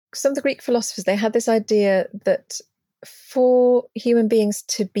some of the Greek philosophers, they had this idea that for human beings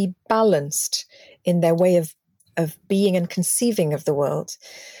to be balanced in their way of being and conceiving of the world,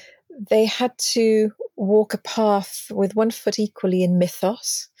 they had to walk a path with one foot equally in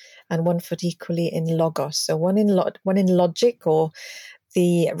mythos and one foot equally in logos. So one in logic, or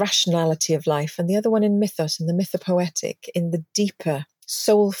the rationality of life, and the other one in mythos, in the mythopoetic, in the deeper,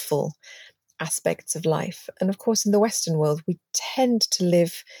 soulful aspects of life. And of course, in the Western world, we tend to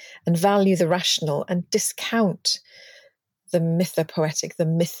live and value the rational and discount the mythopoetic, the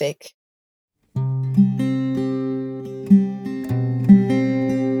mythic.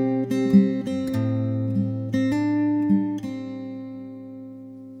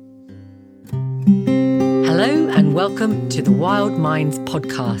 Hello and welcome to the Wild Minds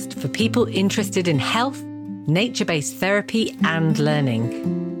podcast for people interested in health, nature-based therapy and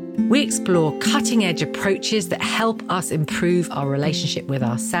learning. We explore cutting-edge approaches that help us improve our relationship with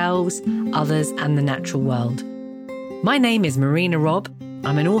ourselves, others and the natural world. My name is Marina Robb.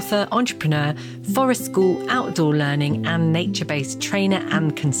 I'm an author, entrepreneur, forest school, outdoor learning and nature-based trainer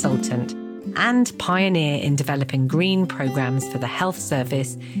and consultant, and pioneer in developing green programmes for the health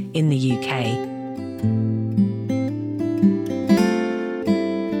service in the UK.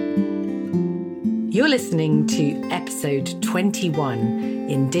 You're listening to episode 21,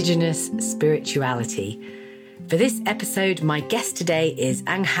 Indigenous Spirituality. For this episode, my guest today is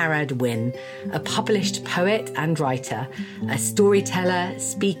Angharad Wyn, a published poet and writer, a storyteller,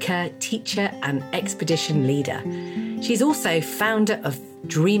 speaker, teacher and expedition leader. She's also founder of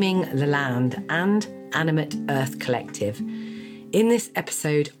Dreaming the Land and Animate Earth Collective. In this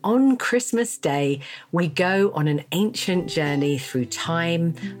episode, on Christmas Day, we go on an ancient journey through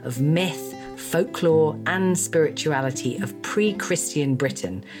time of myth, folklore and spirituality of pre-Christian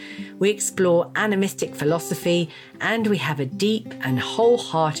Britain. We explore animistic philosophy and we have a deep and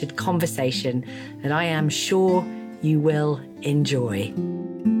wholehearted conversation that I am sure you will enjoy.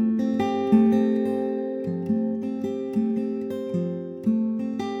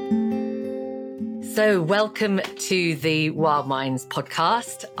 So welcome to the Wild Minds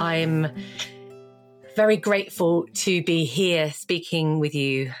podcast. I'm very grateful to be here speaking with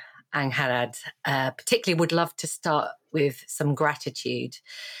you, Angharad. Particularly would love to start with some gratitude.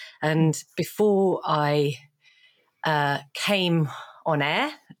 And before I came on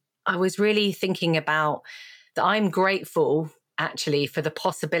air, I was really thinking about that I'm grateful actually for the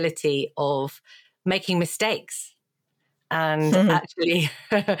possibility of making mistakes and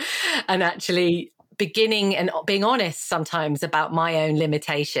actually beginning and being honest sometimes about my own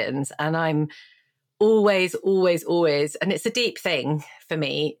limitations. And I'm always, and it's a deep thing for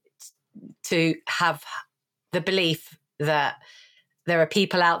me to have the belief that there are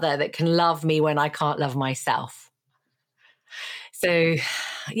people out there that can love me when I can't love myself. So,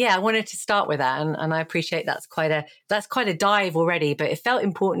 yeah, I wanted to start with that, and I appreciate that's quite a dive already, but it felt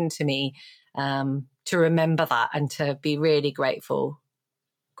important to me to remember that and to be really grateful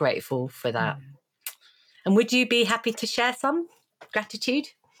for that. And would you be happy to share some gratitude?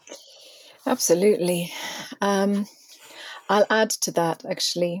 Absolutely. I'll add to that,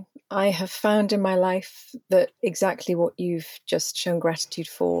 actually. I have found in my life that exactly what you've just shown gratitude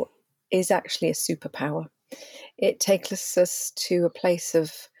for is actually a superpower. It takes us to a place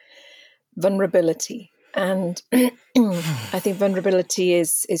of vulnerability. And I think vulnerability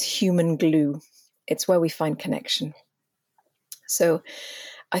is human glue. It's where we find connection. So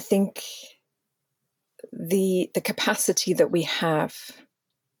I think the capacity that we have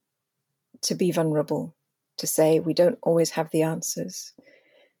to be vulnerable, to say we don't always have the answers,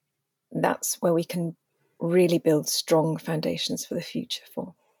 that's where we can really build strong foundations for the future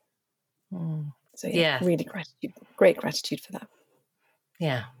for. So really great gratitude for that.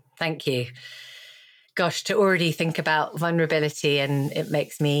 Yeah, thank you. Gosh, to already think about vulnerability, and it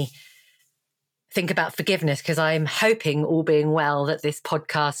makes me think about forgiveness, because I'm hoping, all being well, that this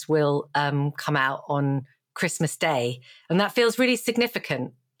podcast will come out on Christmas Day, and that feels really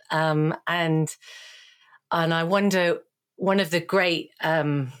significant. And I wonder, one of the great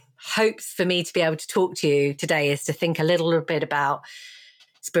hopes for me to be able to talk to you today is to think a little bit about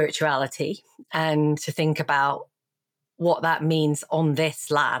spirituality and to think about what that means on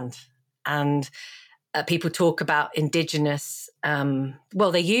this land. And people talk about Indigenous.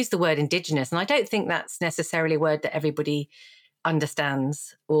 They use the word Indigenous, and I don't think that's necessarily a word that everybody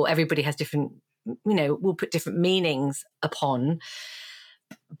understands, or everybody has different, will put different meanings upon.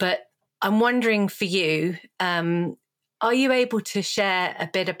 But I'm wondering for you, are you able to share a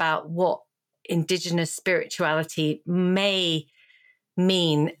bit about what Indigenous spirituality may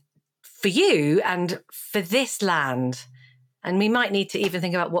mean for you and for this land And we might need to even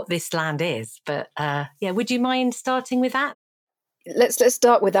think about what this land is. But would you mind starting with that? Let's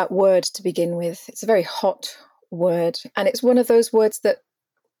start with that word to begin with. It's a very hot word, and it's one of those words that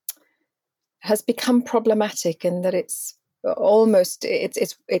has become problematic in that it's almost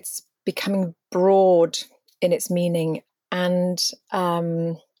it's becoming broad in its meaning, and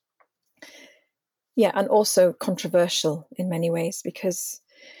and also controversial in many ways because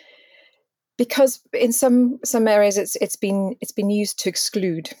in some areas it's been used to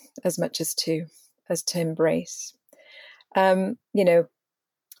exclude as much as to embrace. In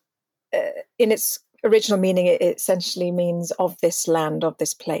its original meaning, it essentially means of this land, of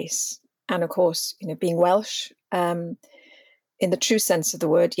this place. And of course, being Welsh, in the true sense of the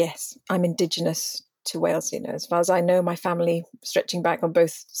word, yes, I'm indigenous to Wales. As far as I know, my family, stretching back on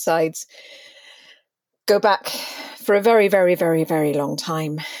both sides, go back for a very, very, very, very long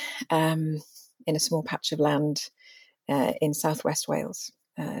time in a small patch of land in southwest Wales.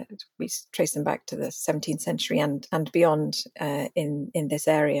 We trace them back to the 17th century and beyond in this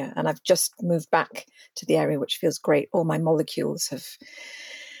area. And I've just moved back to the area, which feels great. All my molecules have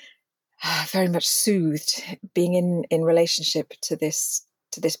very much soothed being in relationship to this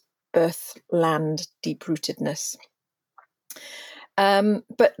birth land deep rootedness.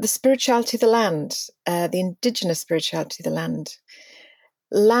 But the spirituality of the land, the indigenous spirituality of the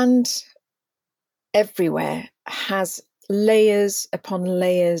land everywhere has layers upon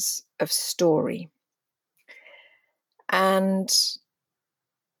layers of story. And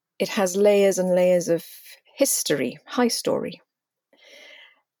it has layers and layers of history, high story,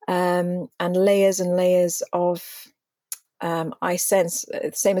 and layers and layers of, I sense,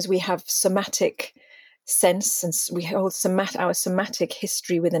 same as we have somatic sense and we hold our somatic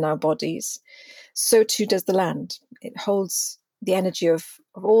history within our bodies, so too does the land. It holds the energy of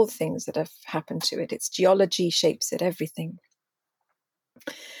all the things that have happened to it. Its geology shapes it, everything.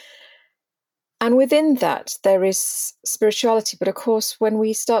 And within that, there is spirituality. But of course, when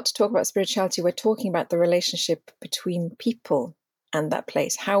we start to talk about spirituality, we're talking about the relationship between people and that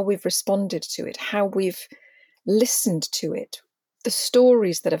place, how we've responded to it, how we've listened to it, the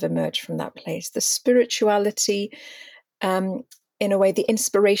stories that have emerged from that place, the spirituality, in a way, the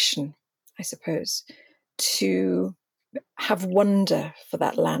inspiration, I suppose, to have wonder for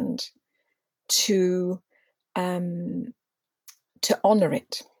that land, to honor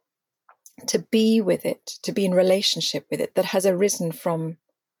it, to be with it, to be in relationship with it, that has arisen from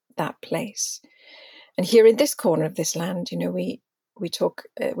that place. And here in this corner of this land, we talk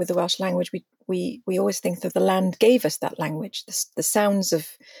with the Welsh language, we always think that the land gave us that language, the sounds of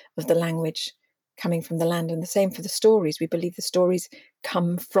the language coming from the land, and the same for the stories. We believe the stories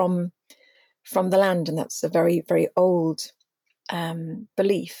come from the land, and that's a very, very old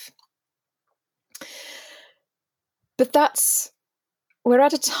belief. But we're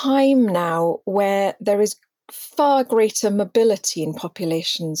at a time now where there is far greater mobility in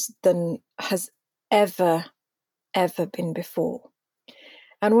populations than has ever been before.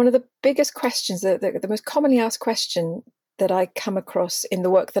 And one of the biggest questions, the most commonly asked question that I come across in the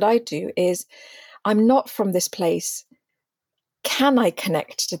work that I do is, I'm not from this place. Can I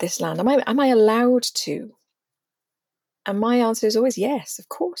connect to this land? Am I allowed to? And my answer is always yes, of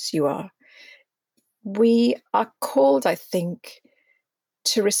course you are. We are called, I think,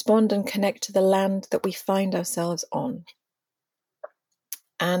 to respond and connect to the land that we find ourselves on.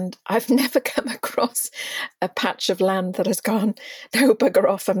 And I've never come across a patch of land that has gone, no, bugger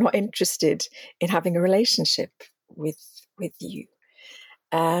off, I'm not interested in having a relationship with you.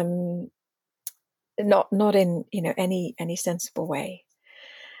 Not in any sensible way.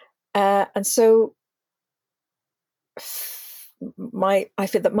 And so I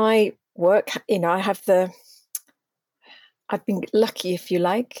feel that my work, I've been lucky, if you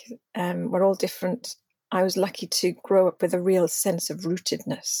like. We're all different. I was lucky to grow up with a real sense of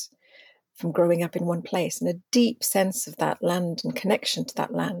rootedness from growing up in one place, and a deep sense of that land and connection to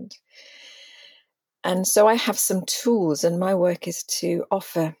that land. And so I have some tools, and my work is to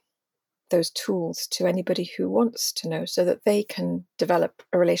offer those tools to anybody who wants to know, so that they can develop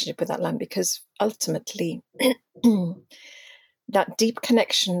a relationship with that land, because ultimately that deep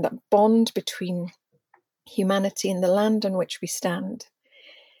connection, that bond between humanity and the land on which we stand,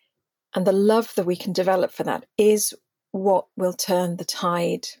 and the love that we can develop for that, is what will turn the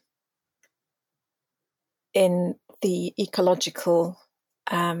tide in the ecological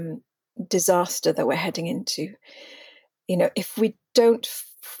disaster that we're heading into. If we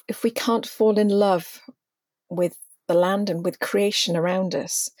can't fall in love with the land and with creation around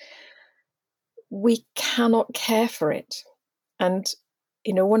us, we cannot care for it. And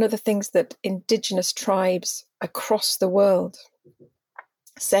one of the things that Indigenous tribes across the world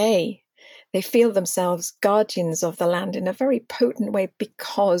say, they feel themselves guardians of the land in a very potent way,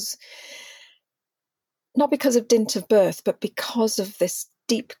 because not because of dint of birth, but because of this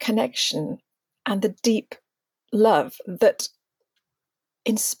deep connection and the deep love that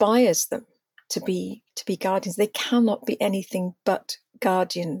inspires them to be guardians. They cannot be anything but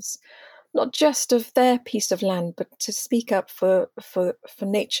guardians, not just of their piece of land, but to speak up for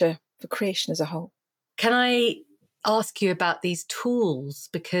nature, for creation as a whole. Can I ask you about these tools?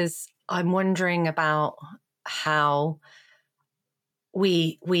 Because I'm wondering about how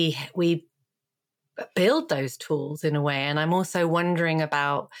we build those tools in a way, and I'm also wondering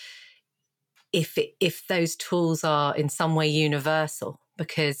about if those tools are in some way universal,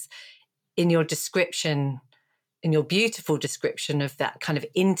 because in your description, in your beautiful description of that kind of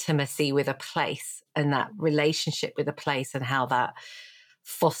intimacy with a place and that relationship with a place and how that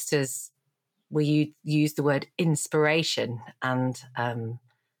fosters, well, you use the word inspiration and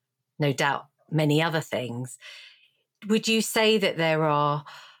no doubt many other things. Would you say that there are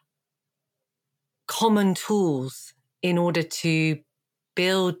common tools in order to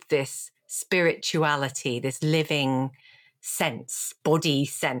build this spirituality, this living sense, body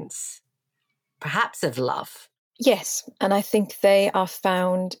sense, perhaps of love? Yes, and I think they are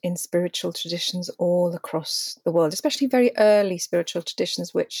found in spiritual traditions all across the world, especially very early spiritual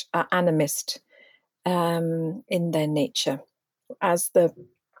traditions which are animist in their nature. As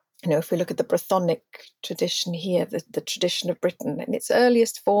if we look at the Brythonic tradition here, the tradition of Britain, in its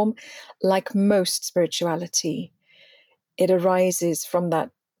earliest form, like most spirituality, it arises from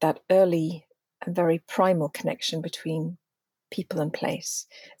that early and very primal connection between people and place.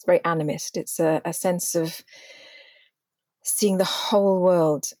 It's very animist. It's a sense of seeing the whole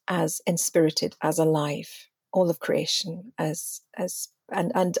world as inspirited, as alive, all of creation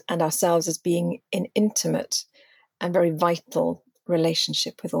and ourselves as being in intimate and very vital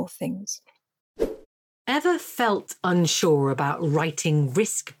relationship with all things. Ever felt unsure about writing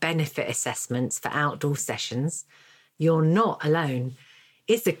risk-benefit assessments for outdoor sessions? You're not alone.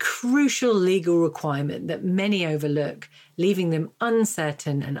 It's a crucial legal requirement that many overlook, leaving them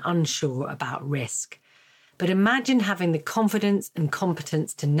uncertain and unsure about risk. But imagine having the confidence and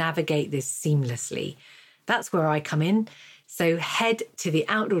competence to navigate this seamlessly. That's where I come in. So head to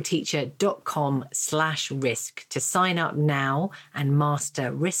theoutdoorteacher.com/risk to sign up now and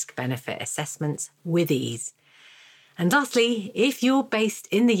master risk benefit assessments with ease. And lastly, if you're based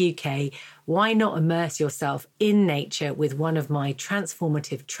in the UK, why not immerse yourself in nature with one of my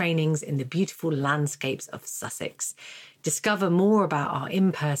transformative trainings in the beautiful landscapes of Sussex? Discover more about our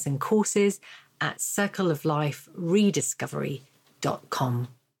in-person courses at circleofliferediscovery.com.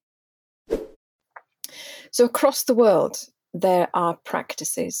 So across the world, there are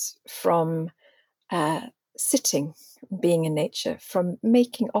practices from sitting, being in nature, from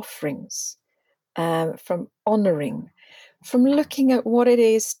making offerings, from honouring, from looking at what it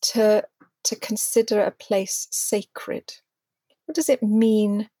is to consider a place sacred. What does it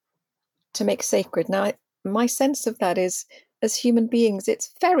mean to make sacred? Now, my sense of that is, as human beings,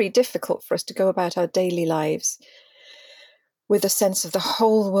 it's very difficult for us to go about our daily lives with a sense of the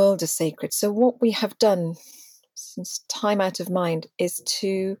whole world as sacred. So what we have done since time out of mind is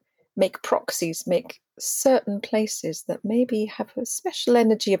to make proxies, make certain places that maybe have a special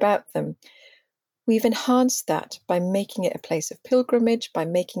energy about them. We've enhanced that by making it a place of pilgrimage, by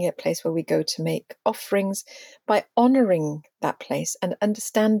making it a place where we go to make offerings, by honouring that place and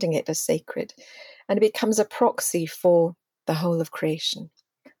understanding it as sacred. And it becomes a proxy for the whole of creation.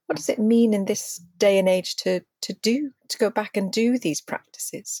 What does it mean in this day and age to go back and do these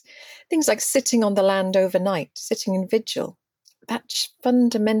practices? Things like sitting on the land overnight, sitting in vigil, that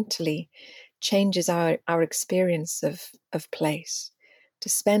fundamentally changes our experience of place. To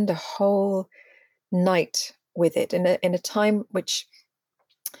spend a whole night with it in a time which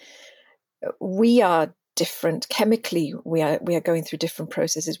we are different chemically, we are going through different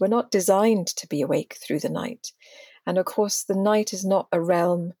processes. We're not designed to be awake through the night, and of course the night is not a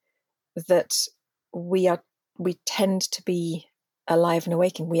realm that we tend to be alive and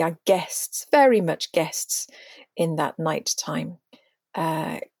awakened. We are guests, very much guests, in that night time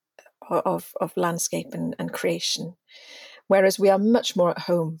of landscape and creation, whereas we are much more at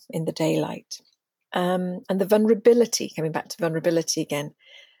home in the daylight. And the vulnerability, coming back to vulnerability again,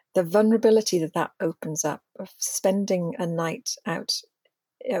 the vulnerability that opens up of spending a night out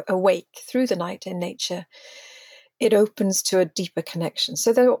awake through the night in nature, it opens to a deeper connection.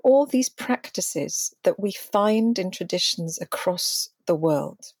 So there are all these practices that we find in traditions across the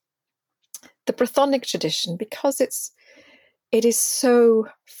world. The Brythonic tradition, because it's it is so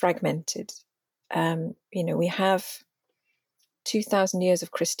fragmented. We have 2,000 years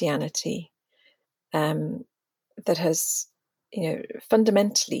of Christianity that has,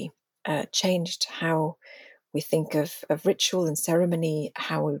 fundamentally changed how we think of ritual and ceremony,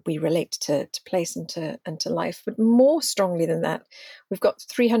 how we relate to place and to life. But more strongly than that, we've got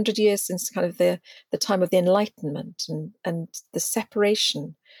 300 years since kind of the time of the Enlightenment and the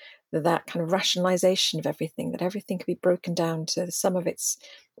separation, that kind of rationalization of everything, that everything can be broken down to the sum of its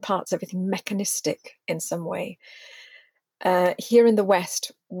parts, everything mechanistic in some way. Here in the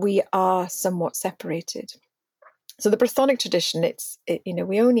West, we are somewhat separated. So the Brythonic tradition,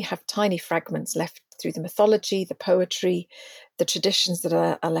 we only have tiny fragments left through the mythology, the poetry, the traditions that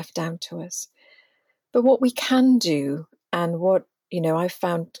are left down to us. But what we can do, and what I've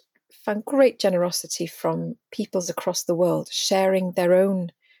found great generosity from peoples across the world sharing their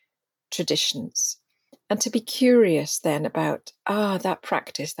own traditions, and to be curious then about that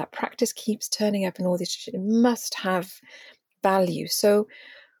practice keeps turning up in all these traditions. It must have value. So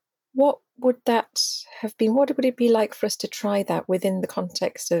what would that have been? What would it be like for us to try that within the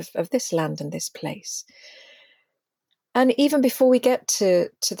context of this land and this place? And even before we get to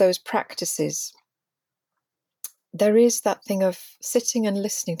those practices, there is that thing of sitting and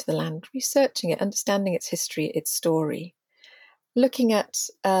listening to the land, researching it, understanding its history, its story, looking at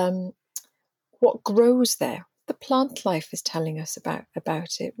what grows there. The plant life is telling us about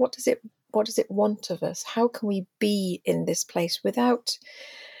it. What does it want of us? How can we be in this place without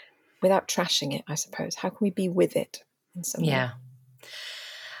trashing it, I suppose? How can we be with it in some way?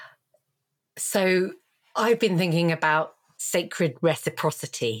 So I've been thinking about sacred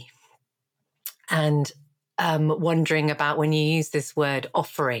reciprocity and wondering about when you use this word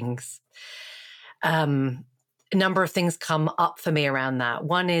offerings. A number of things come up for me around that.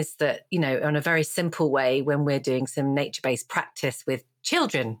 One is that, on a very simple way, when we're doing some nature-based practice with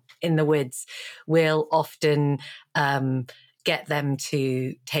children in the woods, we'll often get them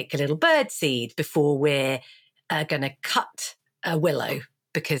to take a little bird seed before we're going to cut a willow,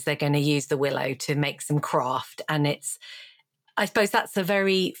 because they're going to use the willow to make some craft. And I suppose that's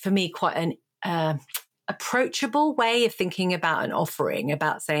for me, quite an approachable way of thinking about an offering,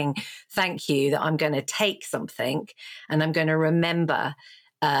 about saying thank you, that I'm going to take something and I'm going to remember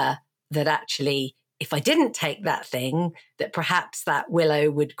that actually, if I didn't take that thing, that perhaps that willow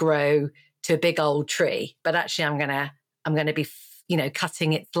would grow to a big old tree, but actually I'm going to be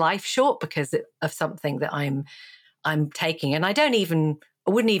cutting its life short because of something that I'm taking. And I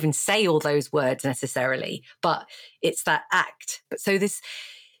wouldn't even say all those words necessarily, but it's that act. But so this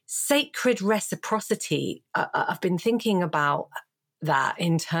sacred reciprocity, I've been thinking about that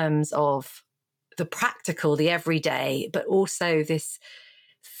in terms of the practical, the everyday, but also this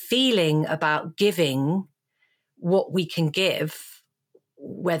feeling about giving what we can give,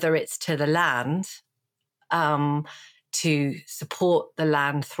 whether it's to the land, to support the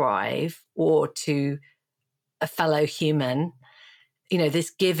land thrive, or to a fellow human,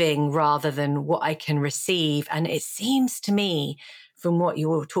 this giving rather than what I can receive. And it seems to me, from what you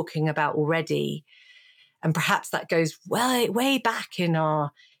were talking about already, and perhaps that goes way back in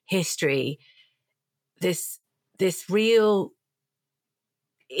our history, this real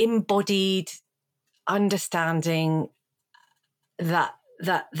embodied understanding that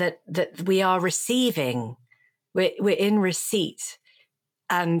we are receiving, we're in receipt,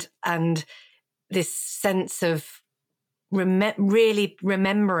 and this sense of really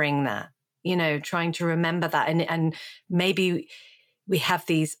remembering that, trying to remember that, and maybe we have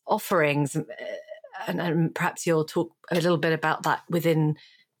these offerings, and perhaps you'll talk a little bit about that within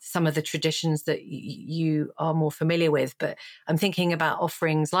some of the traditions that you are more familiar with. But I'm thinking about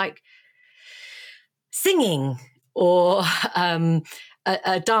offerings like singing, or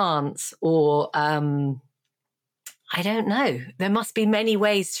a dance, or I don't know. There must be many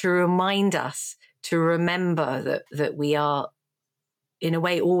ways to remind us to remember that we are, in a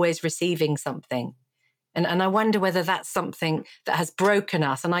way, always receiving something. And I wonder whether that's something that has broken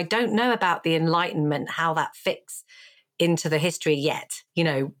us. And I don't know about the Enlightenment, how that fits into the history yet.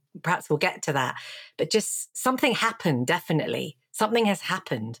 Perhaps we'll get to that. But just something happened, definitely. Something has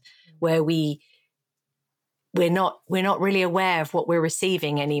happened where we're not really aware of what we're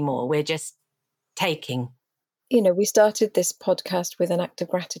receiving anymore. We're just taking. We started this podcast with an act of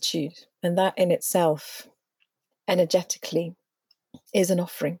gratitude, and that in itself, energetically, is an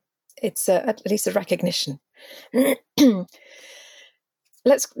offering. It's at least a recognition.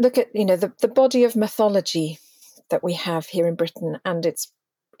 Let's look at the body of mythology that we have here in Britain, and it's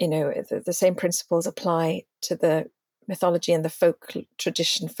the same principles apply to the mythology and the folkloric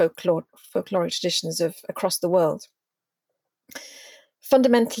traditions of across the world.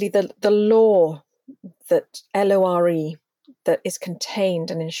 Fundamentally, the law, that LORE, that is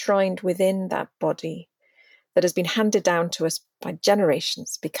contained and enshrined within that body, that has been handed down to us by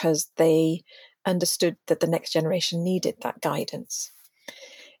generations because they understood that the next generation needed that guidance,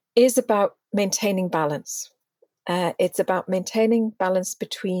 is about maintaining balance. It's about maintaining balance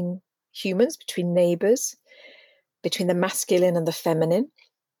between humans, between neighbors, between the masculine and the feminine,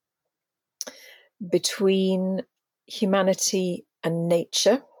 between humanity and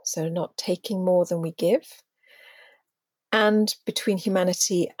nature, so not taking more than we give, and between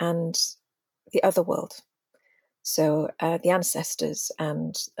humanity and the other world, so the ancestors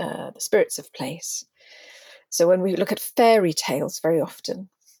and the spirits of place. So when we look at fairy tales, very often,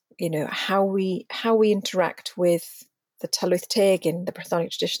 how we interact with the Tylwyth Tegin, the Brythonic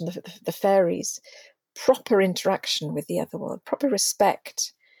tradition, the fairies, proper interaction with the other world, proper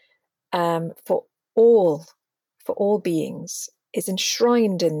respect for all beings is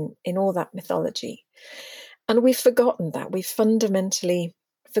enshrined in all that mythology. And we've forgotten that. We've fundamentally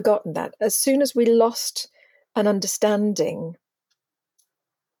forgotten that. As soon as we lost an understanding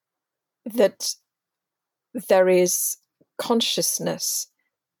that there is consciousness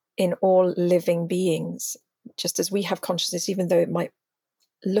in all living beings, just as we have consciousness, even though it might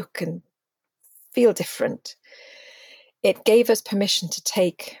look and feel different, it gave us permission to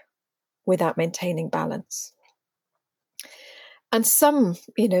take without maintaining balance. And some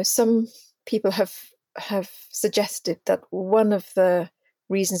people have suggested that one of the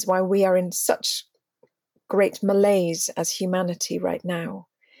reasons why we are in such great malaise as humanity right now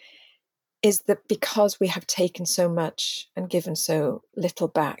is that because we have taken so much and given so little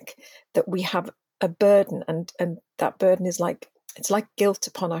back, that we have a burden, and that burden is it's like guilt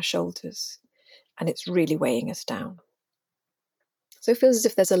upon our shoulders, and it's really weighing us down. So it feels as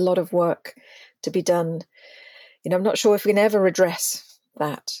if there's a lot of work to be done. I'm not sure if we can ever address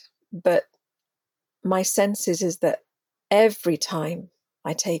that, but my sense is that every time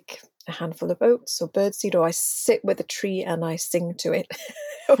I take a handful of oats or birdseed, or I sit with a tree and I sing to it,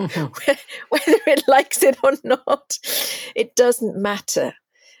 whether it likes it or not, it doesn't matter.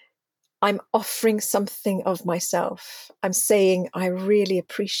 I'm offering something of myself. I'm saying I really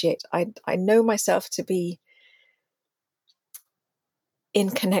appreciate, I know myself to be in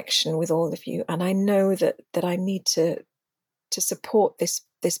connection with all of you, and I know that I need to support this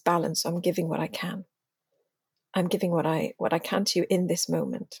balance. I'm giving what I can. I'm giving what I can to you in this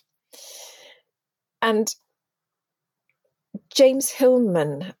moment. And James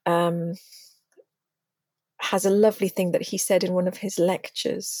Hillman has a lovely thing that he said in one of his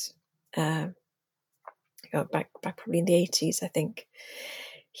lectures, back probably in the 80s, I think.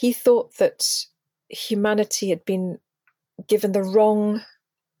 He thought that humanity had been given the wrong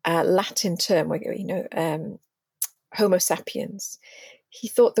Latin term, Homo sapiens. He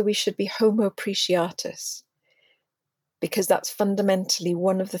thought that we should be Homo appreciatus, because that's fundamentally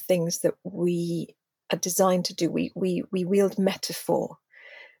one of the things that we are designed to do. We wield metaphor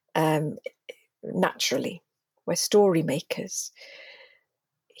naturally. We're story makers.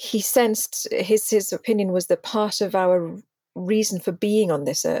 He sensed, his opinion was that part of our reason for being on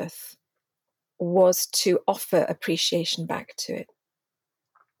this earth was to offer appreciation back to it,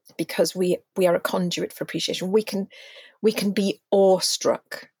 because we are a conduit for appreciation. We can be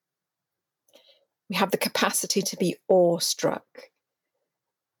awestruck. We have the capacity to be awestruck.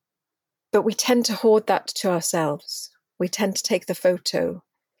 But we tend to hoard that to ourselves. We tend to take the photo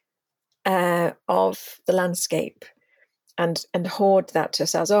of the landscape and hoard that to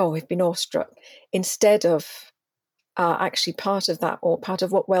ourselves. Oh, we've been awestruck. Instead of actually part of that, or part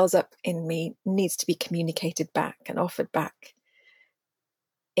of what wells up in me, needs to be communicated back and offered back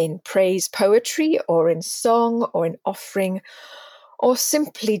in praise poetry, or in song, or in offering, or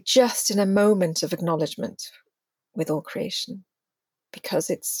simply just in a moment of acknowledgement with all creation. Because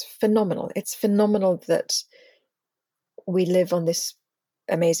it's phenomenal. It's phenomenal that we live on this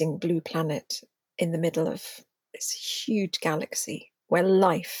amazing blue planet in the middle of this huge galaxy where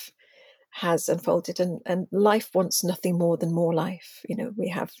life has unfolded, and life wants nothing more than more life.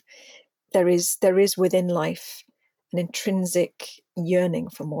 There is within life an intrinsic yearning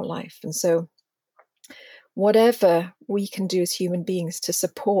for more life. And so whatever we can do as human beings to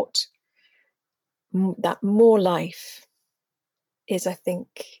support that more life is, I think,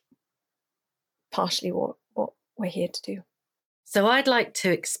 partially what we're here to do. So I'd like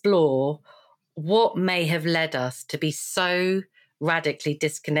to explore what may have led us to be so radically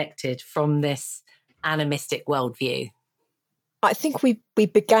disconnected from this animistic worldview. I think we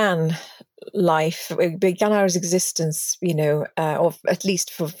began life, we began our existence, or at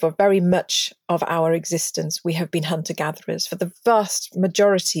least for very much of our existence, we have been hunter-gatherers. For the vast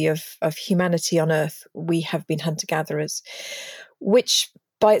majority of humanity on Earth, we have been hunter-gatherers, which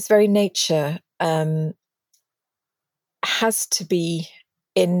by its very nature has to be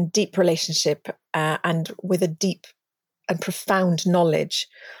in deep relationship and with a deep and profound knowledge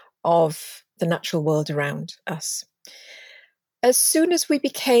of the natural world around us. As soon as we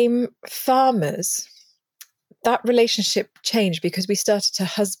became farmers, that relationship changed because we started to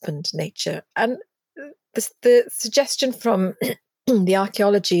husband nature. And the suggestion from the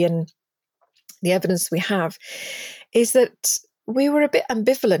archaeology and the evidence we have is that we were a bit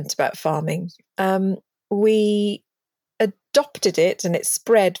ambivalent about farming. We adopted it and it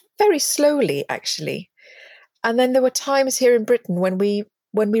spread very slowly, actually. And then there were times here in Britain when we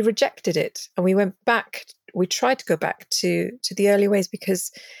rejected it and we tried to go back to the early ways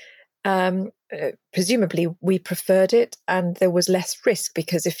because presumably we preferred it and there was less risk,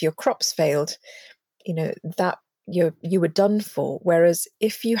 because if your crops failed, that you were done for. Whereas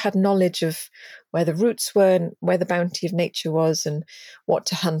if you had knowledge of where the roots were and where the bounty of nature was and what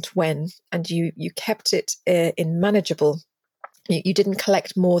to hunt when, and you kept it in manageable, you didn't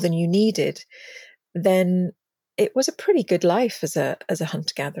collect more than you needed, then it was a pretty good life as a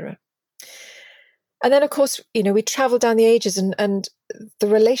hunter-gatherer. And then, of course, we travel down the ages and the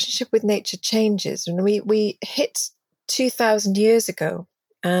relationship with nature changes. And we hit 2,000 years ago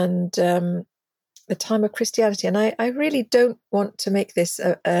and the time of Christianity. And I really don't want to make this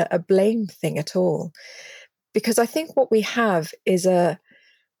a blame thing at all, because I think what we have is a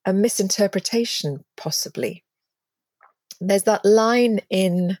misinterpretation, possibly. There's that line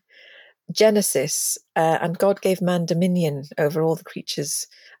in Genesis, and God gave man dominion over all the creatures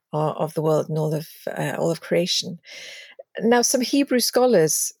of the world and all of creation. Now, some Hebrew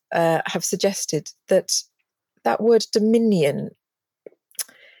scholars have suggested that word dominion,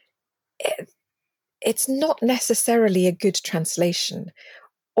 it's not necessarily a good translation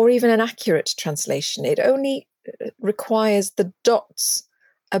or even an accurate translation. It only requires the dots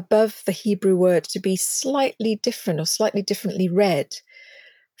above the Hebrew word to be slightly different or slightly differently read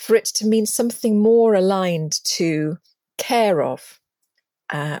for it to mean something more aligned to care of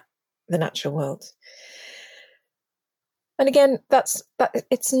the natural world. And again, that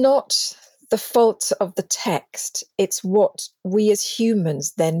it's not the fault of the text. It's what we as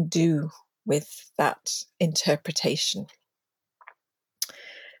humans then do with that interpretation.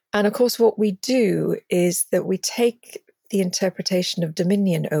 And of course, what we do is that we take the interpretation of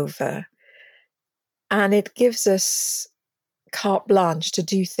dominion over, and it gives us carte blanche to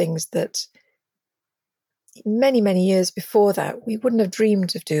do things that many, many years before that we wouldn't have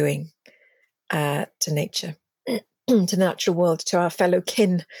dreamed of doing to nature, to the natural world, to our fellow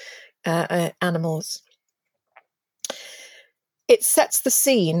kin animals. It sets the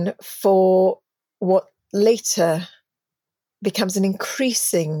scene for what later becomes an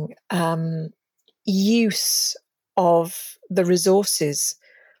increasing use of the resources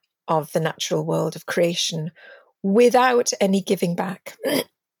of the natural world of creation without any giving back.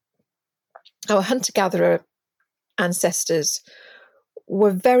 Our hunter-gatherer ancestors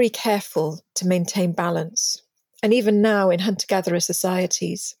were very careful to maintain balance. And even now in hunter-gatherer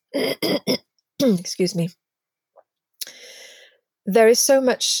societies, excuse me, there is so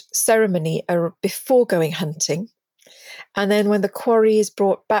much ceremony before going hunting. And then when the quarry is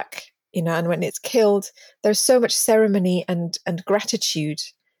brought back, and when it's killed, there's so much ceremony and gratitude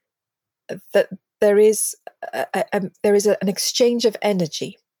that there is an exchange of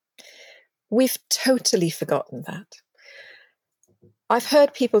energy. We've totally forgotten that. I've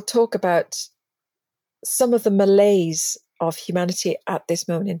heard people talk about some of the malaise of humanity at this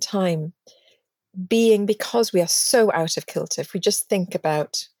moment in time being because we are so out of kilter. If we just think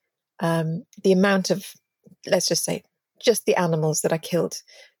about the amount of, let's just say, just the animals that are killed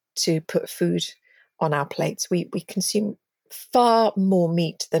to put food on our plates, we consume far more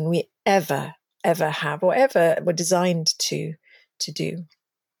meat than we ever have or ever were designed to do.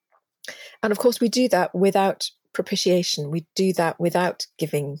 And of course, we do that without propitiation. We do that without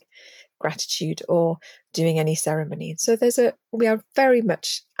giving gratitude or doing any ceremony. So we are very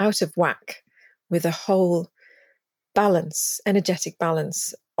much out of whack with the whole balance, energetic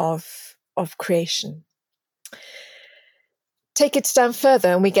balance of creation. Take it down further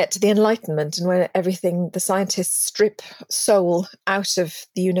and we get to the Enlightenment, and where the scientists strip soul out of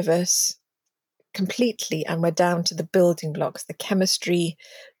the universe completely, and we're down to the building blocks, the chemistry,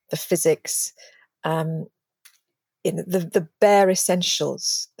 the physics, the bare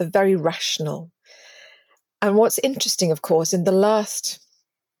essentials, the very rational. And what's interesting, of course, in the last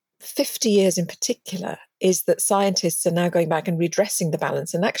 50 years in particular is that scientists are now going back and redressing the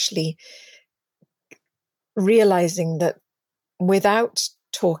balance and actually realizing that without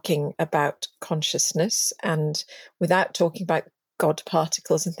talking about consciousness and without talking about God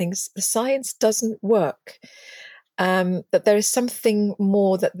particles and things, the science doesn't work. That there is something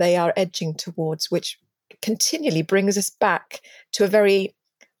more that they are edging towards, which continually brings us back to a very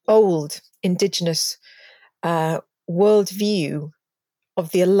old indigenous worldview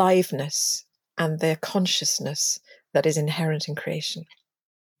of the aliveness and the consciousness that is inherent in creation.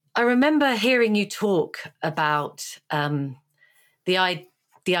 I remember hearing you talk about the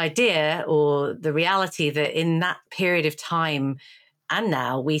idea or the reality that in that period of time and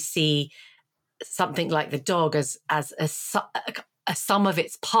now we see something like the dog as a sum of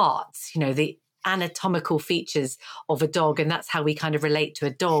its parts, the anatomical features of a dog, and that's how we kind of relate to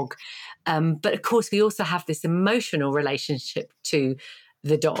a dog. But of course, we also have this emotional relationship to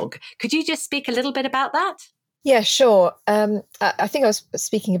the dog. Could you just speak a little bit about that? Yeah, sure. I think I was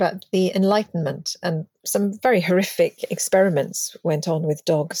speaking about the Enlightenment, and some very horrific experiments went on with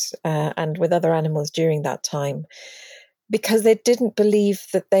dogs and with other animals during that time, because they didn't believe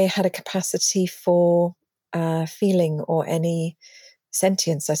that they had a capacity for feeling or any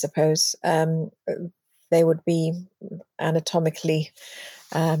sentience, I suppose. They would be anatomically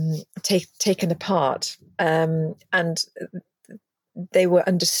taken apart, and they were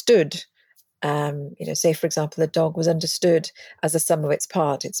understood. Say, for example, a dog was understood as a sum of its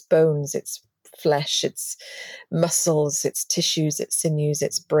part, its bones, its flesh, its muscles, its tissues, its sinews,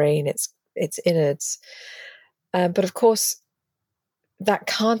 its brain, its innards. But of course, that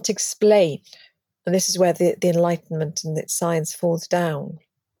can't explain, and this is where the Enlightenment and its science falls down,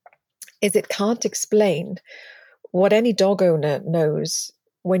 is it can't explain what any dog owner knows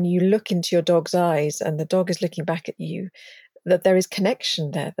when you look into your dog's eyes and the dog is looking back at you, that there is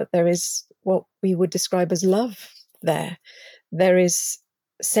connection there, that there is what we would describe as love there. There is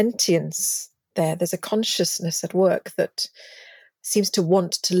sentience there. There's a consciousness at work that seems to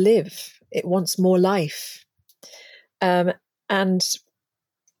want to live. It wants more life. And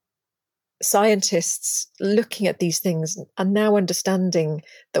scientists looking at these things are now understanding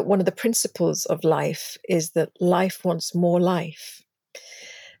that one of the principles of life is that life wants more life.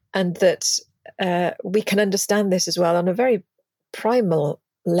 And that we can understand this as well on a very primal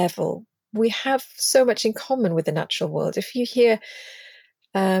level. We have so much in common with the natural world. If you hear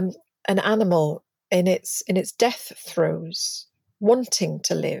an animal in its death throes, wanting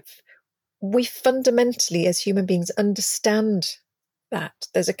to live, we fundamentally, as human beings, understand that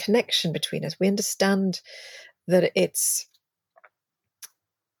there's a connection between us. We understand that it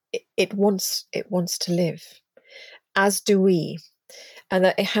wants to live, as do we, and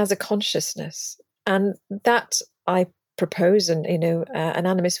that it has a consciousness. And that, I propose, and an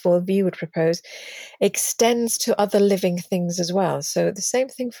animist worldview would propose, extends to other living things as well. So the same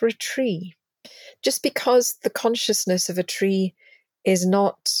thing for a tree. Just because the consciousness of a tree is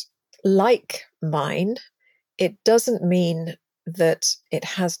not like mine, it doesn't mean that it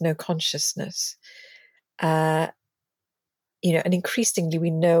has no consciousness. And increasingly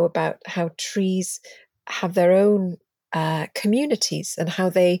we know about how trees have their own communities and how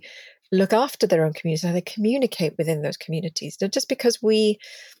they look after their own communities, how they communicate within those communities. Now, just because we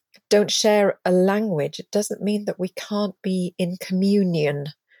don't share a language, it doesn't mean that we can't be in communion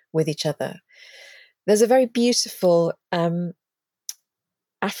with each other. There's a very beautiful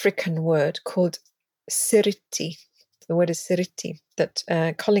African word called siriti. The word is siriti, that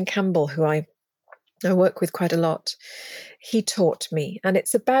Colin Campbell, who I work with quite a lot, he taught me. And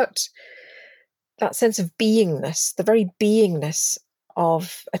it's about that sense of beingness, the very beingness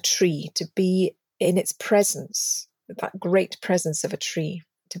of a tree, to be in its presence, that great presence of a tree,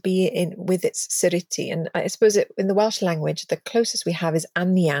 to be in with its siriti. And I suppose in the Welsh language, the closest we have is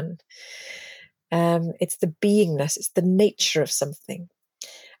anian. It's the beingness, it's the nature of something.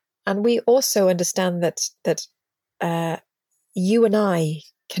 And we also understand that you and I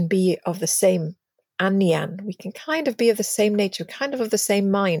can be of the same anian. We can kind of be of the same nature, kind of the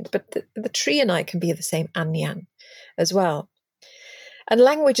same mind, but the tree and I can be of the same anian as well. And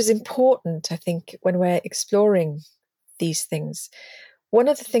language is important, I think, when we're exploring these things. One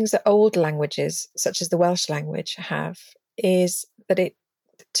of the things that old languages, such as the Welsh language, have is that it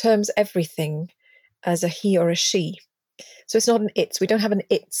terms everything as a he or a she. So it's not an it. We don't have an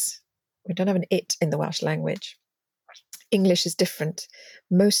it's. We don't have an it in the Welsh language. English is different.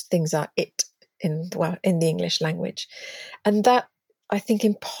 Most things are it in the English language. And that, I think,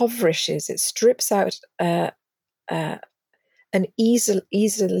 impoverishes, it strips out an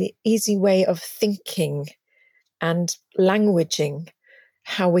easy way of thinking and languaging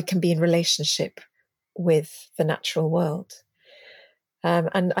how we can be in relationship with the natural world.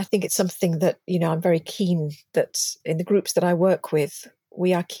 And I think it's something that, I'm very keen that in the groups that I work with,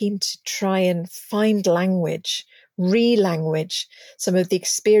 we are keen to try and find language, re-language some of the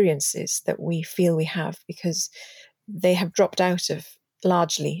experiences that we feel we have, because they have dropped out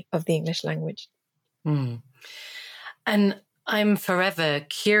largely of the English language. Mm. And I'm forever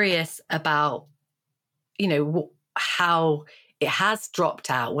curious about, how it has dropped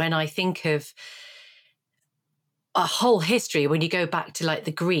out. When I think of a whole history, when you go back to like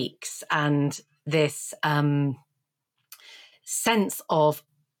the Greeks and this sense of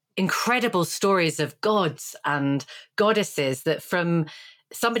incredible stories of gods and goddesses, that from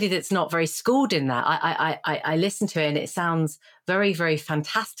somebody that's not very schooled in that, I listen to it and it sounds very, very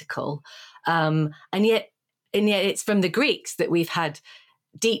fantastical. And yet it's from the Greeks that we've had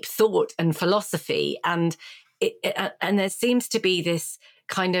deep thought and philosophy, and there seems to be this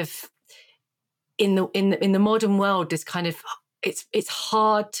kind of in the modern world, this kind of it's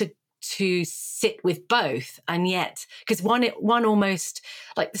hard to sit with both. And yet, because one almost,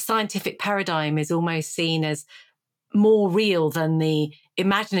 like the scientific paradigm is almost seen as more real than the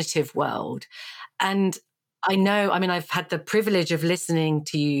imaginative world. And I've had the privilege of listening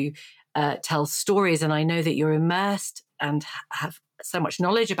to you tell stories, and I know that you're immersed and have so much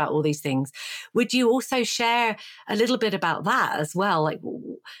knowledge about all these things. Would you also share a little bit about that as well, like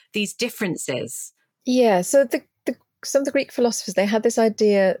these differences? Yeah, so some of the Greek philosophers, they had this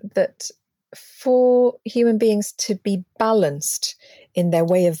idea that for human beings to be balanced in their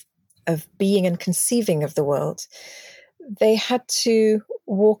way of being and conceiving of the world, they had to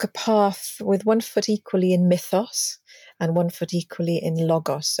walk a path with one foot equally in mythos and one foot equally in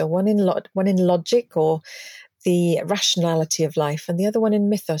logos. So one in logic, or the rationality of life, and the other one in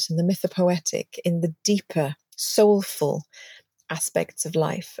mythos, in the mythopoetic, in the deeper, soulful aspects of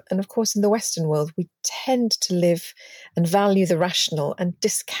life. And of course, in the Western world, we tend to live and value the rational and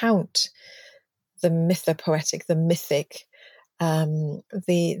discount the mythopoetic, the mythic, the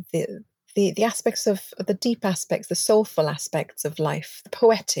aspects of the deep aspects, the soulful aspects of life, the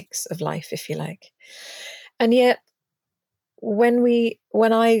poetics of life, if you like. And yet,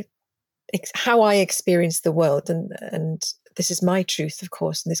 how I experience the world, and this is my truth, of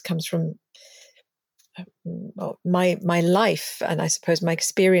course, and this comes from my life, and I suppose my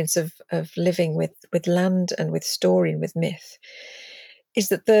experience of living with land and with story and with myth, is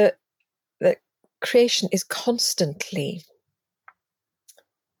that the creation is constantly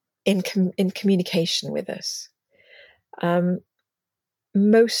in communication with us.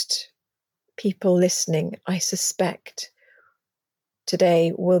 Most people listening, I suspect,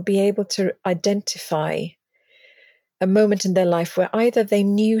 today will be able to identify a moment in their life where either they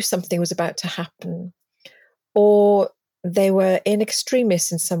knew something was about to happen, or they were in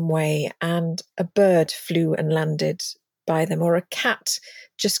extremis in some way and a bird flew and landed by them, or a cat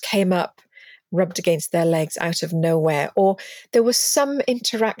just came up, rubbed against their legs out of nowhere, or there was some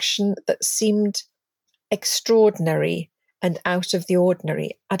interaction that seemed extraordinary and out of the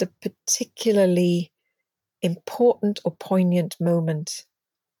ordinary at a particularly important or poignant moment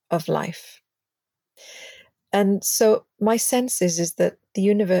of life. And so my sense is that the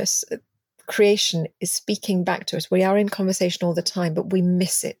universe, creation, is speaking back to us. We are in conversation all the time, but we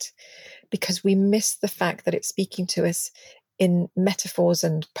miss it because we miss the fact that it's speaking to us in metaphors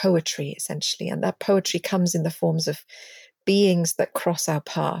and poetry, essentially. And that poetry comes in the forms of beings that cross our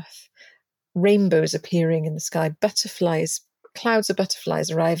path, rainbows appearing in the sky, butterflies, clouds of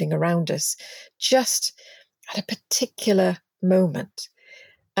butterflies arriving around us, just at a particular moment.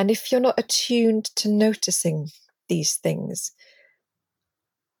 And if you're not attuned to noticing these things,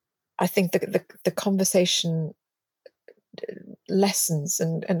 I think the conversation lessens,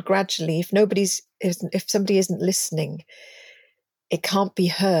 and gradually, if somebody isn't listening, it can't be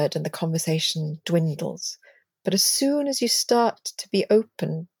heard and the conversation dwindles. But as soon as you start to be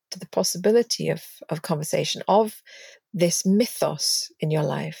open to the possibility of conversation, of this mythos in your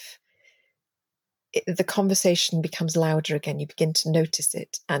life, the conversation becomes louder again. You begin to notice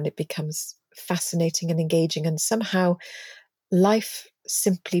it, and it becomes fascinating and engaging, and somehow life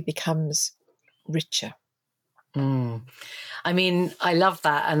simply becomes richer. I mean, I love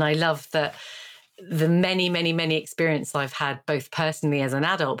that. And I love that the many, many, many experiences I've had, both personally as an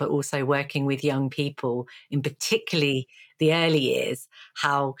adult, but also working with young people, in particularly the early years,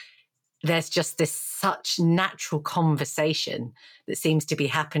 how there's just this such natural conversation that seems to be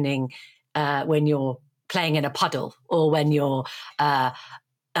happening when you're playing in a puddle, or when you're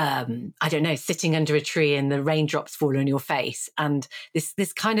I don't know, sitting under a tree and the raindrops fall on your face, and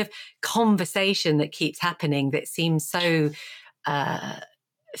this kind of conversation that keeps happening that seems so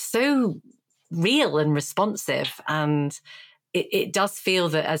so real and responsive. And it does feel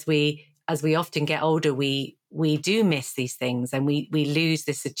that as we often get older, we do miss these things, and we lose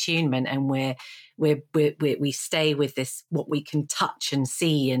this attunement, and we stay with this, what we can touch and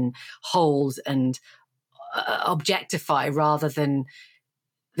see and hold and objectify, rather than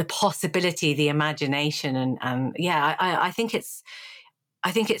the possibility, the imagination. And yeah, I think it's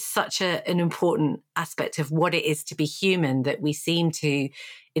such an important aspect of what it is to be human, that we seem to,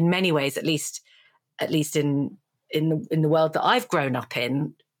 in many ways, at least in the world that I've grown up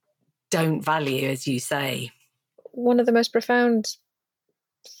in, don't value, as you say. One of the most profound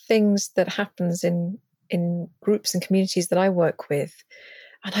things that happens in groups and communities that I work with,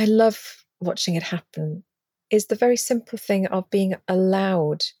 and I love watching it happen, is the very simple thing of being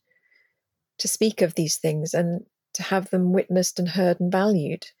allowed to speak of these things and to have them witnessed and heard and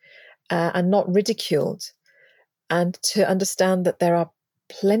valued, and not ridiculed, and to understand that there are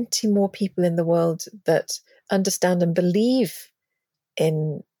plenty more people in the world that understand and believe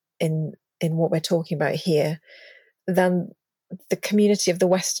in what we're talking about here than the community of the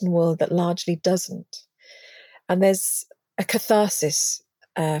Western world that largely doesn't. And there's a catharsis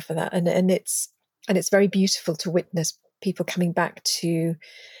for that, and it's very beautiful to witness people coming back to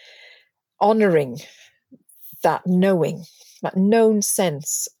honouring that knowing, that known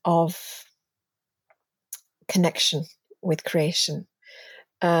sense of connection with creation,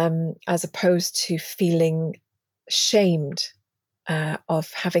 as opposed to feeling shamed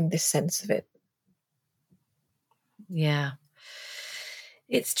of having this sense of it. Yeah,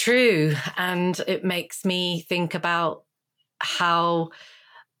 it's true. And it makes me think about how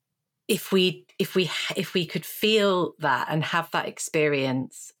if we could feel that and have that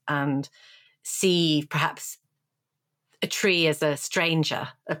experience, and see perhaps a tree as a stranger,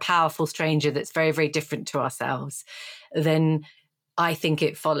 a powerful stranger that's very, very different to ourselves, then I think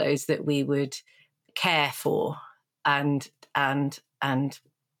it follows that we would care for and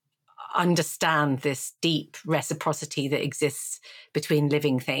understand this deep reciprocity that exists between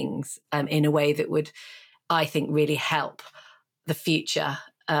living things, in a way that would, I think, really help the future,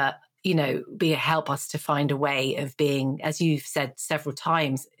 help us to find a way of being, as you've said several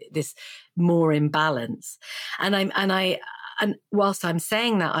times, this more in balance. And whilst I'm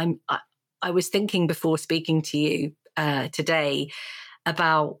saying that, I was thinking before speaking to you today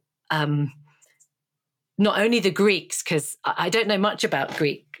about not only the Greeks, because I don't know much about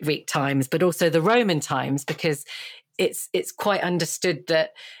Greek times, but also the Roman times, because it's quite understood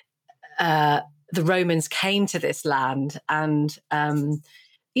that the Romans came to this land, and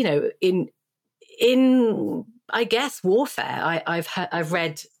in I guess warfare. I've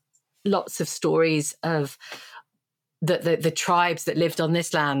read lots of stories of the tribes that lived on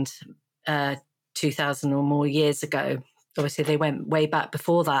this land 2,000 or more years ago. Obviously, they went way back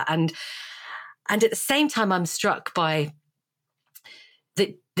before that, and at the same time, I'm struck by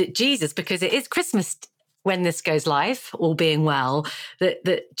that Jesus, because it is Christmas when this goes live, all being well,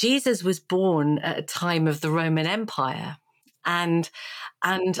 that Jesus was born at a time of the Roman Empire, and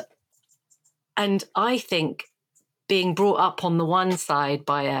I think, being brought up on the one side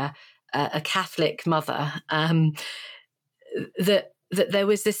by a Catholic mother, that there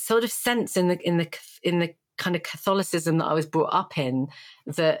was this sort of sense in the kind of Catholicism that I was brought up in,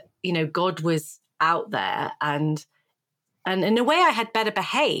 that God was out there, and in a way I had better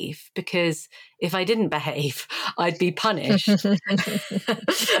behave, because if I didn't behave, I'd be punished.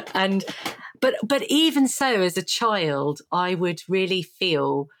 But even so, as a child, I would really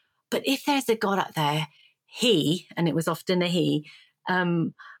feel, but if there's a God out there, he, and it was often a he,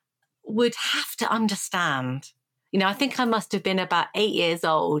 would have to understand. I think I must have been about 8 years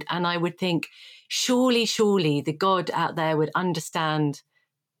old, and I would think, surely the God out there would understand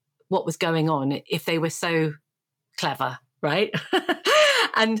what was going on if they were so clever, right?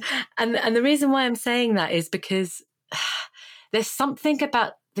 and the reason why I'm saying that is because there's something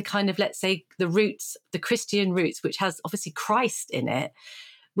about the kind of, let's say, the roots, the Christian roots, which has obviously Christ in it,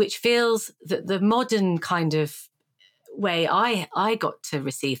 which feels that the modern kind of way I got to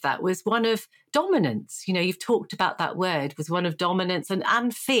receive that was one of dominance. You've talked about that word, was one of dominance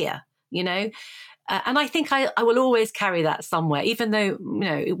and fear, and I think I will always carry that somewhere, even though,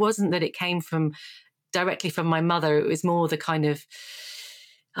 it wasn't that it came directly from my mother. It was more the kind of,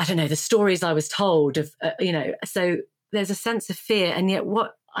 I don't know, the stories I was told of, so there's a sense of fear. And yet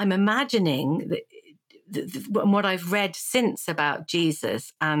what I'm imagining, and what I've read since about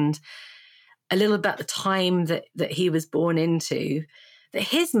Jesus, and a little about the time that he was born into, that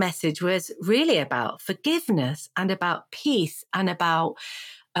his message was really about forgiveness and about peace and about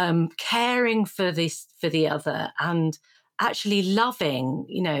caring for the other, and actually loving,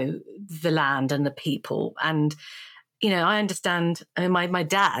 the land and the people. And, I understand, my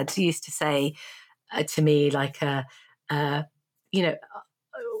dad used to say to me, like,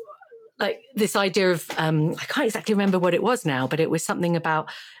 like this idea of, I can't exactly remember what it was now, but it was something about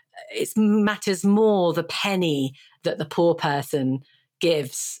it matters more the penny that the poor person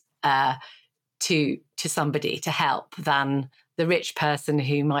gives to somebody to help than the rich person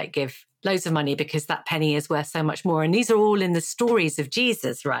who might give loads of money, because that penny is worth so much more. And these are all in the stories of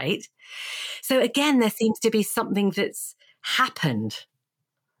Jesus, right? So again, there seems to be something that's happened,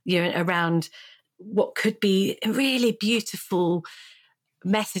 around what could be really beautiful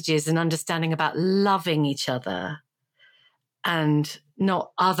messages and understanding about loving each other and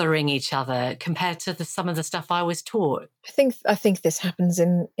not othering each other, compared to some of the stuff I was taught. I think this happens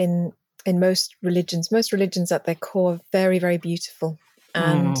in most religions. Most religions at their core are very, very beautiful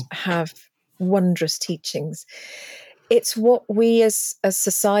and have wondrous teachings. It's what we as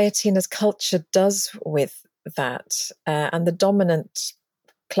society and as culture does with that, and the dominant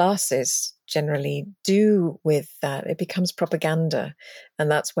classes generally do with that. It becomes propaganda,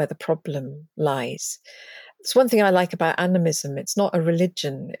 and that's where the problem lies. It's one thing I like about animism. It's not a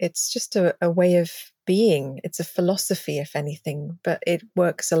religion. It's just a way of being. It's a philosophy, if anything, but it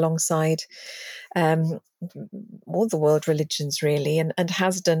works alongside all the world religions, really, and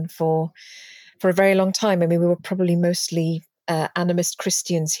has done for a very long time. I mean, we were probably mostly animist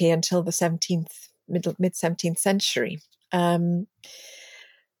Christians here until the mid 17th century.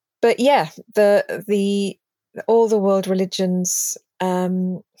 But yeah, the all the world religions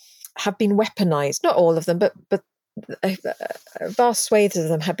have been weaponized. Not all of them, but a vast swathes of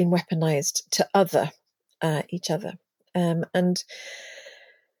them have been weaponized to other each other. And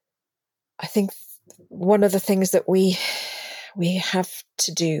I think one of the things that we have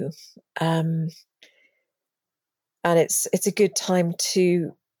to do, and it's a good time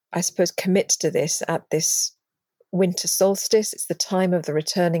to, I suppose, commit to this at this winter solstice. It's the time of the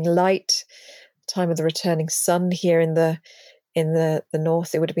returning light, time of the returning sun here in the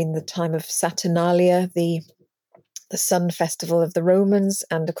north. It would have been the time of Saturnalia, the sun festival of the Romans,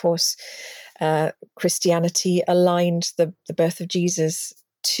 and of course Christianity aligned the birth of Jesus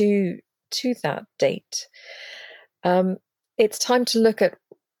to that date. It's time to look at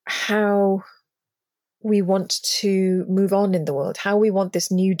how we want to move on in the world, how we want this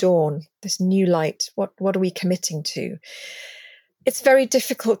new dawn, this new light. What are we committing to? It's very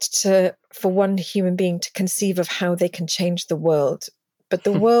difficult for one human being to conceive of how they can change the world, but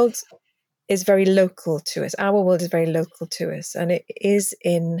the world is very local to us. Our world is very local to us, and it is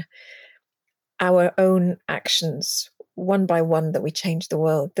in our own actions, one by one, that we change the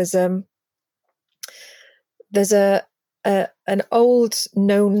world. There's an old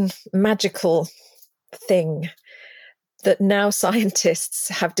known magical thing that now scientists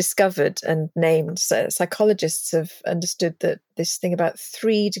have discovered and named. So psychologists have understood that this thing about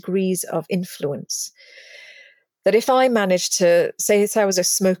 3 degrees of influence. That if I manage to, say I was a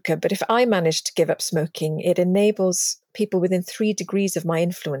smoker, but if I manage to give up smoking, it enables people within 3 degrees of my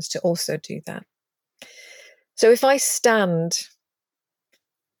influence to also do that. So if I stand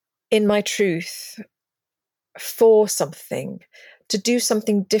in my truth for something, to do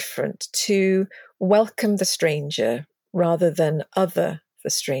something different, to welcome the stranger rather than other the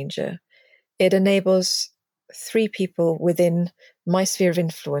stranger, it enables 3 people within my sphere of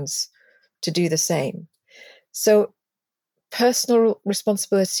influence to do the same. So personal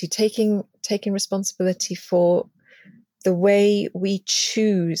responsibility, taking responsibility for the way we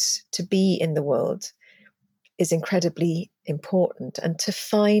choose to be in the world, is incredibly important. And to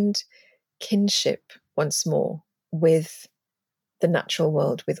find kinship once more with the natural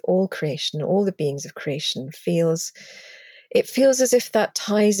world, with all creation, all the beings of creation, feels as if that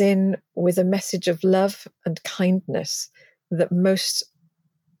ties in with a message of love and kindness that most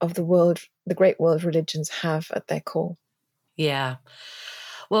of the great world religions have at their core. Yeah.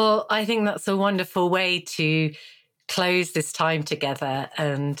 Well, I think that's a wonderful way to close this time together.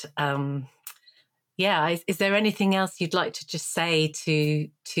 And is there anything else you'd like to just say to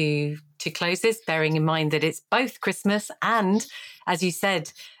close this, bearing in mind that it's both Christmas and, as you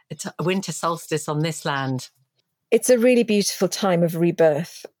said, a winter solstice on this land? It's a really beautiful time of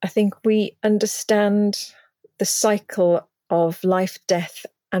rebirth. I think we understand the cycle of life, death,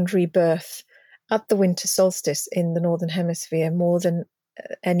 and rebirth at the winter solstice in the Northern Hemisphere more than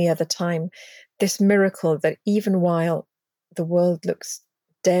any other time. This miracle that even while the world looks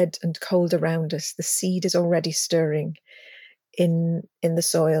dead and cold around us, the seed is already stirring in the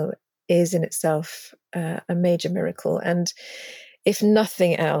soil, is in itself a major miracle. And if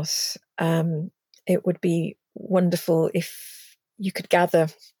nothing else, it would be wonderful if you could gather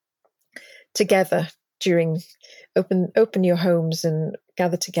together open your homes and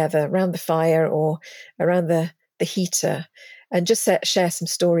gather together around the fire or around the heater, and just share some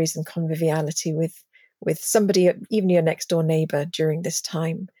stories and conviviality with somebody, even your next door neighbor, during this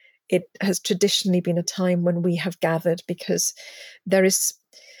time. It has traditionally been a time when we have gathered because there is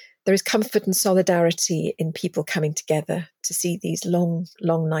comfort and solidarity in people coming together to see these long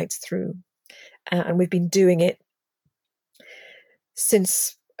nights through. And we've been doing it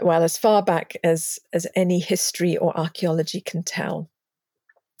since, well, as far back as any history or archaeology can tell.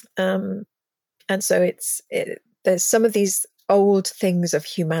 And so there's some of these old things of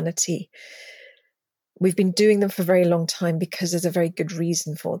humanity. We've been doing them for a very long time because there's a very good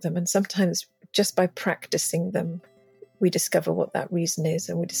reason for them. And sometimes just by practicing them, we discover what that reason is,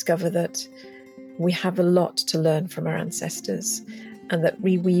 and we discover that we have a lot to learn from our ancestors, and that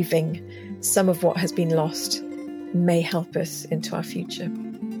reweaving some of what has been lost may help us into our future.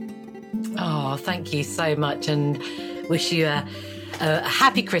 Oh, thank you so much, and wish you a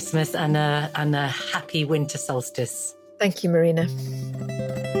happy Christmas and a happy winter solstice. Thank you, Marina.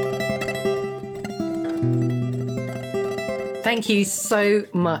 Thank you so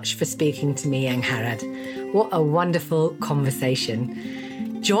much for speaking to me, Angharad. What a wonderful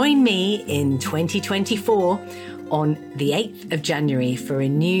conversation. Join me in 2024 on the 8th of January for a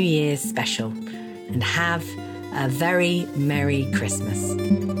New Year's special, and have a very Merry Christmas.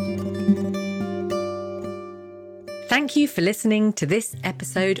 Thank you for listening to this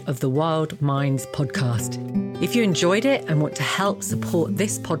episode of the Wild Minds podcast. If you enjoyed it and want to help support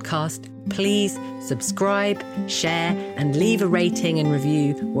this podcast, please subscribe, share, and leave a rating and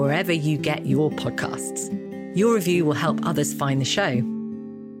review wherever you get your podcasts. Your review will help others find the show.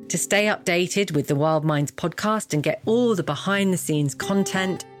 To stay updated with the Wild Minds podcast and get all the behind-the-scenes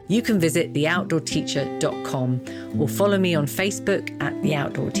content, you can visit theoutdoorteacher.com or follow me on Facebook at The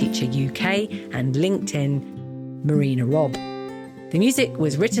Outdoor Teacher UK and LinkedIn, Marina Robb. The music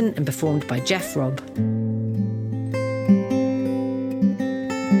was written and performed by Jeff Robb.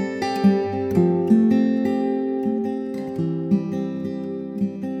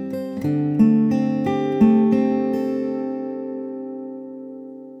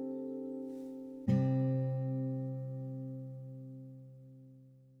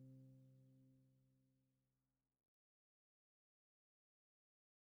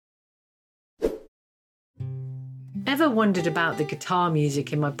 Ever wondered about the guitar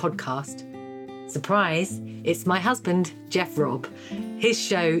music in my podcast? Surprise, it's my husband, Jeff Robb. His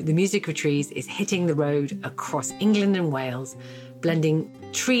show, The Music of Trees, is hitting the road across England and Wales, blending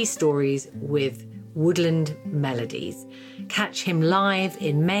tree stories with woodland melodies. Catch him live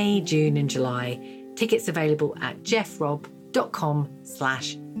in May, June and July. Tickets available at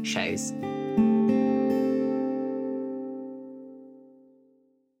jeffrobb.com/shows.